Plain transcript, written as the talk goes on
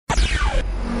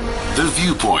The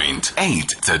Viewpoint, 8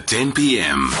 to 10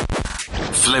 p.m.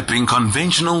 Flipping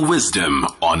conventional wisdom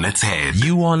on its head.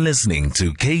 You are listening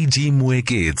to KG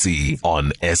Mwekezi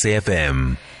on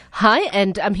SFM. Hi,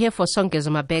 and I'm here for Songeza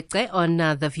Mabekwe on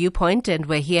The Viewpoint, and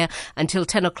we're here until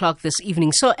 10 o'clock this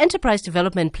evening. So enterprise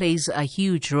development plays a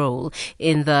huge role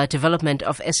in the development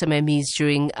of SMMEs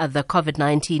during the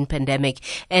COVID-19 pandemic,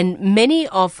 and many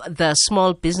of the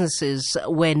small businesses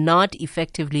were not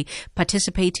effectively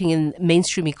participating in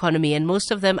mainstream economy, and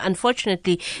most of them,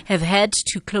 unfortunately, have had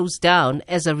to close down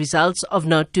as a result of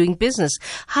not doing business.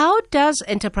 How does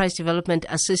enterprise development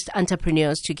assist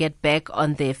entrepreneurs to get back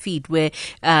on their feet? We're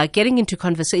getting into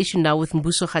conversation now with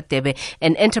Mbuso Radebe,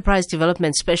 an enterprise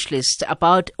development specialist,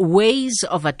 about ways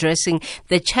of addressing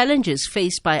the challenges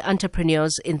faced by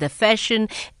entrepreneurs in the fashion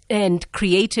and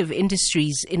creative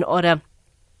industries in order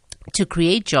to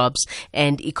create jobs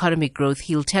and economic growth.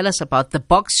 He'll tell us about the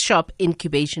Box Shop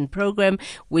Incubation Program,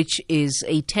 which is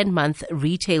a 10-month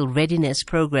retail readiness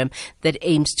program that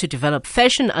aims to develop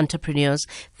fashion entrepreneurs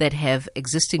that have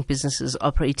existing businesses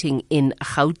operating in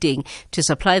Gauteng to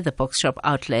supply the Box Shop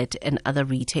outlet and other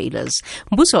retailers.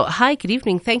 Mbuso, hi, good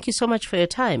evening. Thank you so much for your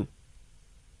time.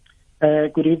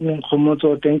 Good evening,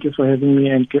 Khomoto. Thank you for having me,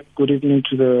 and good evening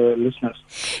to the listeners.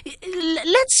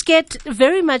 Let's get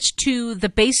very much to the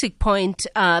basic point,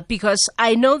 because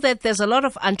I know that there's a lot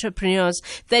of entrepreneurs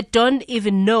that don't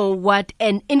even know what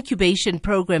an incubation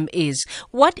program is.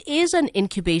 What is an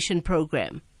incubation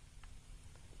program?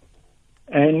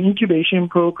 An incubation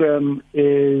program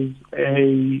is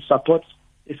a support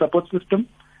system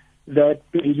that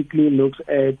basically looks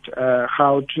at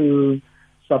how to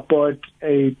support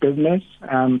a business,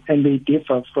 and they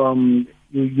differ from,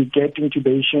 you get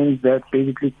incubations that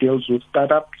basically deals with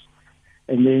startups,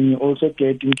 and then you also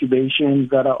get incubations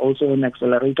that are also an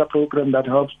accelerator program that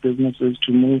helps businesses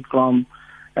to move from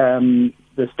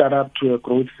the startup to a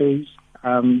growth phase.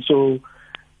 So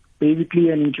basically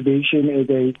an incubation is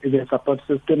a support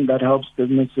system that helps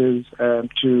businesses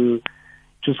to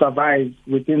survive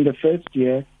within the first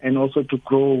year, and also to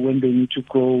grow when they need to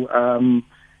grow,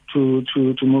 to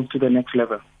move to the next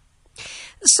level.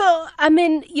 So, I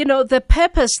mean, the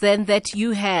purpose then that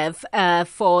you have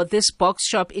for this Box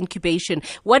Shop incubation,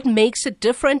 what makes it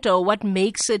different, or what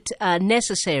makes it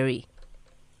necessary?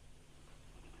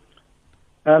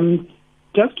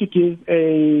 Just to give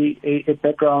a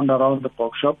background around the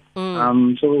Box Shop.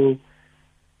 So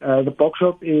the Box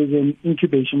Shop is an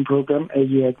incubation program, as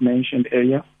you had mentioned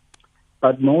earlier,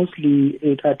 but mostly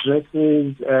it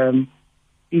addresses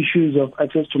issues of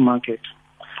access to market.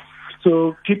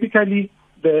 So typically,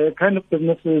 the kind of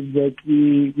businesses that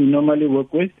we normally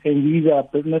work with, and these are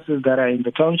businesses that are in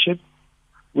the township,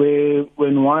 where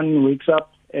when one wakes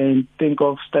up and think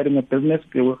of starting a business,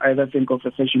 they will either think of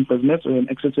a fashion business or an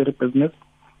accessory business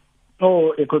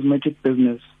or a cosmetic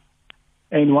business.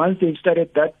 And once they've started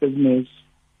that business,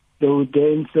 they will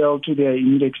then sell to their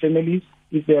immediate families.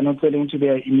 If they are not selling to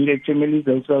their immediate families,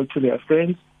 they'll sell to their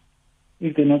friends.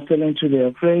 If they're not selling to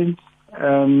their friends,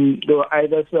 they'll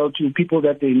either sell to people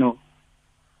that they know.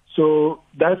 So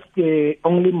that's the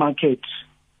only market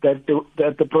that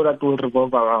the product will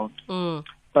revolve around.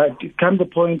 But it comes a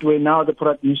point where now the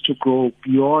product needs to grow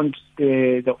beyond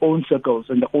the own circles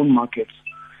and the own markets.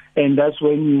 And that's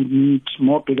when you need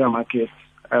more bigger markets.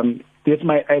 This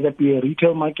might either be a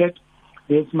retail market.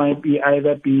 This might be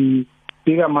either be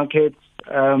bigger markets,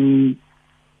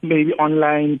 maybe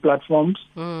online platforms.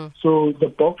 So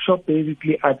the Box Shop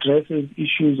basically addresses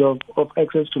issues of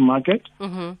access to market.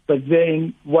 But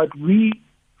then what we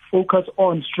focus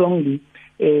on strongly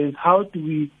is how do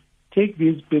we take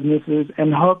these businesses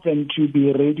and help them to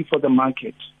be ready for the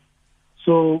market.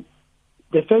 So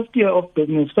the second year of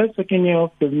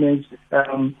business,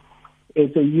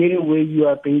 it's a year where you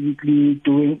are basically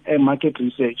doing a market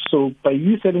research. So by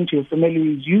you selling to your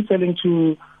families, you selling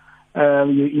to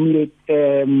your immediate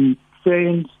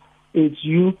friends, it's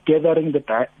you gathering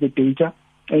the data,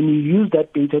 and you use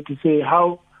that data to say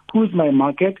who's my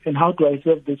market and how do I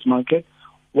serve this market?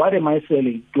 What am I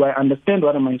selling? Do I understand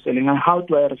what am I selling, and how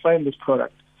do I refine this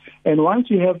product? And once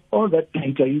you have all that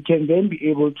data, you can then be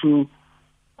able to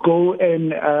go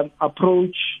and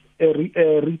approach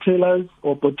retailers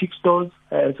or boutique stores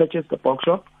such as the Box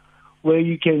Shop, where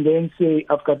you can then say,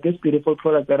 I've got this beautiful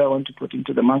product that I want to put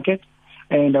into the market,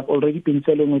 and I've already been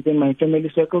selling within my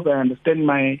family circles. I understand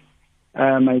my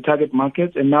target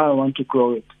markets, and now I want to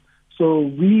grow it. So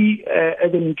we,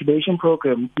 as an incubation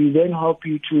program, we then help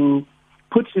you to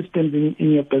put systems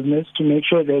in your business to make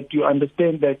sure that you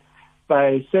understand that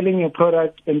by selling your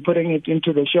product and putting it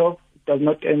into the shelf, it does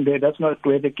not end there. That's not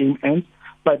where the game ends,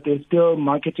 but there's still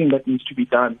marketing that needs to be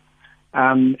done.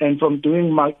 And from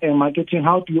doing marketing,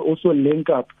 how do you also link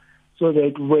up so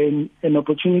that when an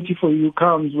opportunity for you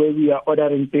comes where we are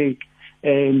ordering big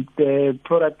and the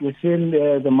product within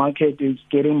the market is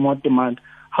getting more demand,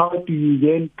 how do you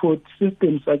then put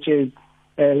systems such as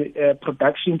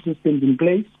production systems in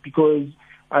place? Because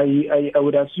I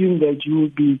would assume that you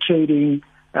would be trading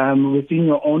within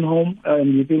your own home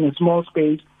and within a small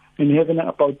space, and having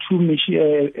about 2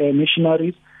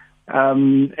 machineries,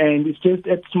 and it's just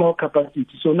at small capacity.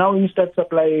 So now when you start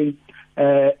supplying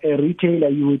a retailer,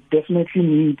 you would definitely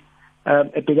need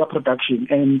a bigger production,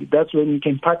 and that's when you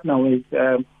can partner with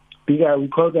bigger, we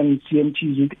call them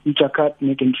CMTs, which are cut,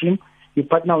 make and trim. You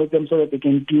partner with them so that they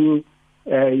can do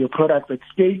your products at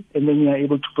scale, and then you are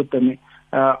able to put them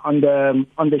on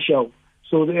the shelf.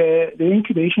 So the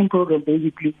incubation program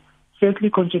basically, firstly,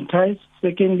 conscientize,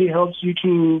 secondly, helps you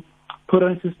to put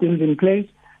on systems in place,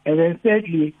 and then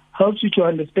thirdly, helps you to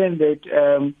understand that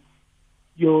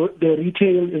the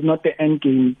retail is not the end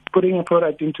game. Putting a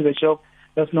product into the shelf,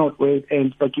 that's not where it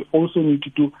ends, but you also need to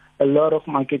do a lot of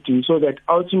marketing so that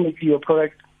ultimately your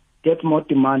product gets more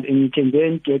demand and you can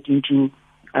then get into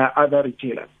other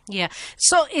retailers. Yeah.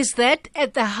 So is that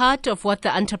at the heart of what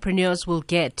the entrepreneurs will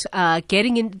get,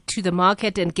 getting into the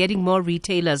market and getting more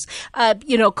retailers?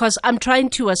 Because I'm trying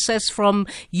to assess from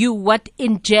you what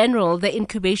in general the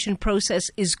incubation process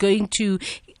is going to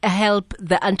help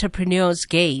the entrepreneurs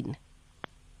gain.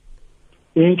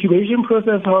 The incubation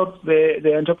process helps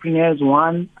the entrepreneurs,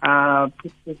 one,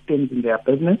 put systems in their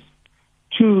business,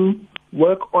 two,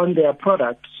 work on their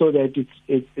product so that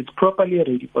it's properly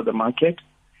ready for the market,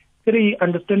 three,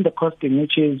 understand the costing,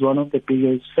 which is one of the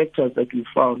biggest factors that we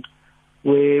found,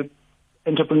 where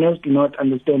entrepreneurs do not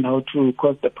understand how to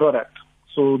cost the product.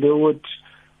 So they would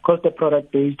cost the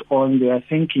product based on their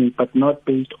thinking, but not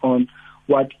based on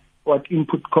what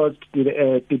input cost did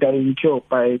I incur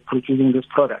by producing this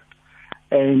product.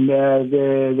 And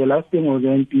the last thing will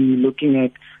then be looking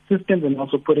at systems and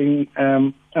also putting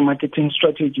a marketing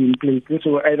strategy in place. This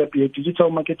will either be a digital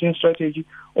marketing strategy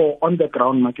or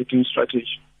on-the-ground marketing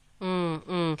strategy.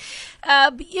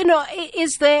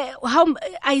 Is there how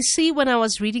I see when I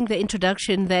was reading the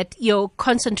introduction that you're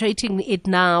concentrating it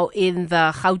now in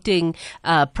the Gauteng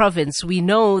province. We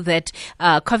know that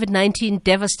COVID-19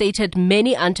 devastated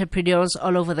many entrepreneurs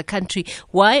all over the country.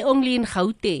 Why only in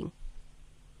Gauteng?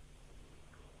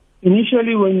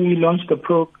 Initially, when we launched the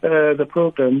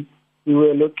program, we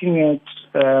were looking at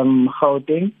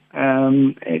Gauteng,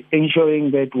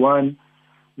 ensuring that one,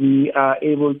 we are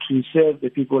able to serve the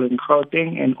people in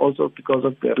Gauteng, and also because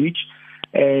of the reach,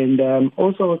 and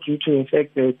also due to the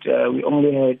fact that we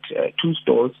only had 2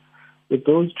 stores. With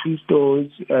those 2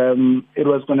 stores, it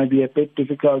was going to be a bit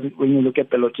difficult when you look at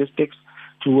the logistics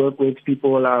to work with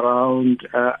people around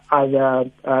other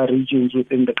regions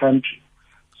within the country.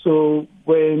 So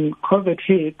when COVID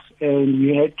hit and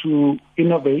we had to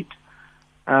innovate,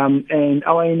 and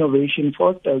our innovation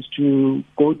forced us to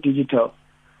go digital.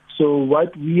 So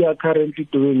what we are currently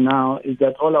doing now is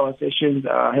that all our sessions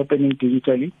are happening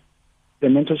digitally. The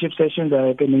mentorship sessions are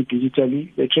happening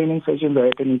digitally. The training sessions are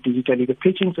happening digitally. The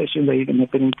pitching sessions are even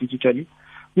happening digitally,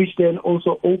 which then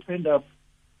also opened up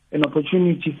an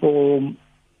opportunity for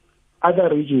other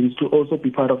regions to also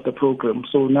be part of the program.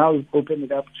 So now we've opened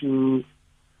it up to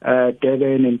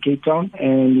Durban and Cape Town,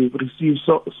 and we've received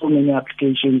so many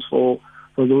applications for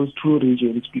those 2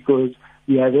 regions because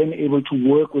we are then able to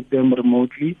work with them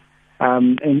remotely.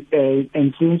 And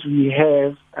since we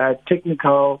have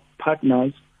technical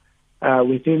partners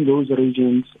within those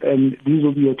regions, and these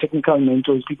will be your technical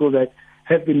mentors, people that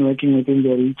have been working within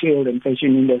the retail and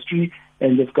fashion industry,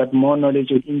 and they've got more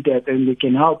knowledge and in-depth, and they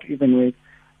can help even with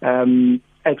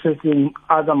accessing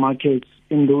other markets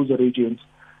in those regions.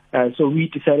 So we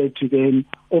decided to then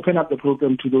open up the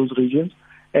program to those regions,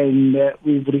 and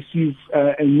we've received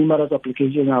numerous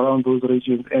applications around those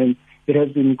regions, and it has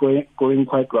been going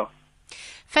quite well.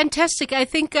 Fantastic. I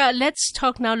think let's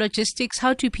talk now logistics.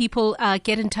 How do people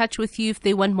get in touch with you if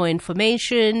they want more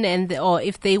information or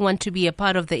if they want to be a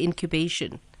part of the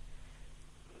incubation?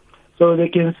 So they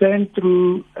can send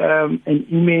through an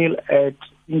email at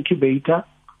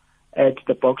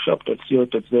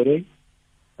incubator@theboxshop.co.za.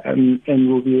 And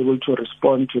we'll be able to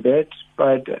respond to that.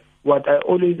 But what I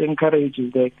always encourage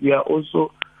is that we are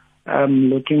also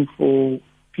looking for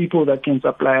people that can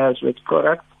supply us with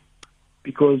products,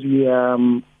 because we are,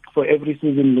 for every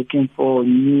season, looking for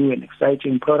new and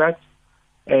exciting products.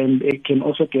 And they can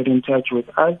also get in touch with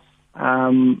us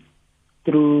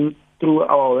through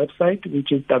our website,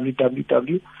 which is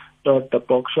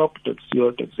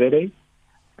www.theboxshop.co.za.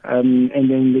 And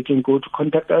then they can go to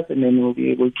contact us, and then we'll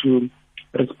be able to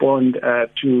respond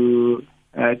to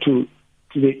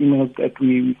the emails that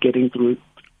we're getting through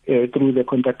the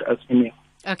contact us email.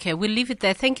 Okay, we'll leave it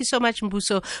there. Thank you so much,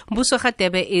 Mbuso. Mbuso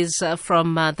Radebe is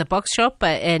from the Box Shop,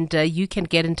 and you can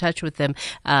get in touch with them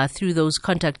through those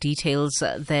contact details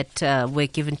that were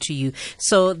given to you.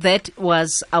 So that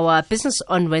was our Business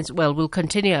on Wednesday. Well, we'll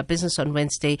continue our Business on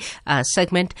Wednesday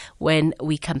segment when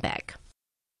we come back.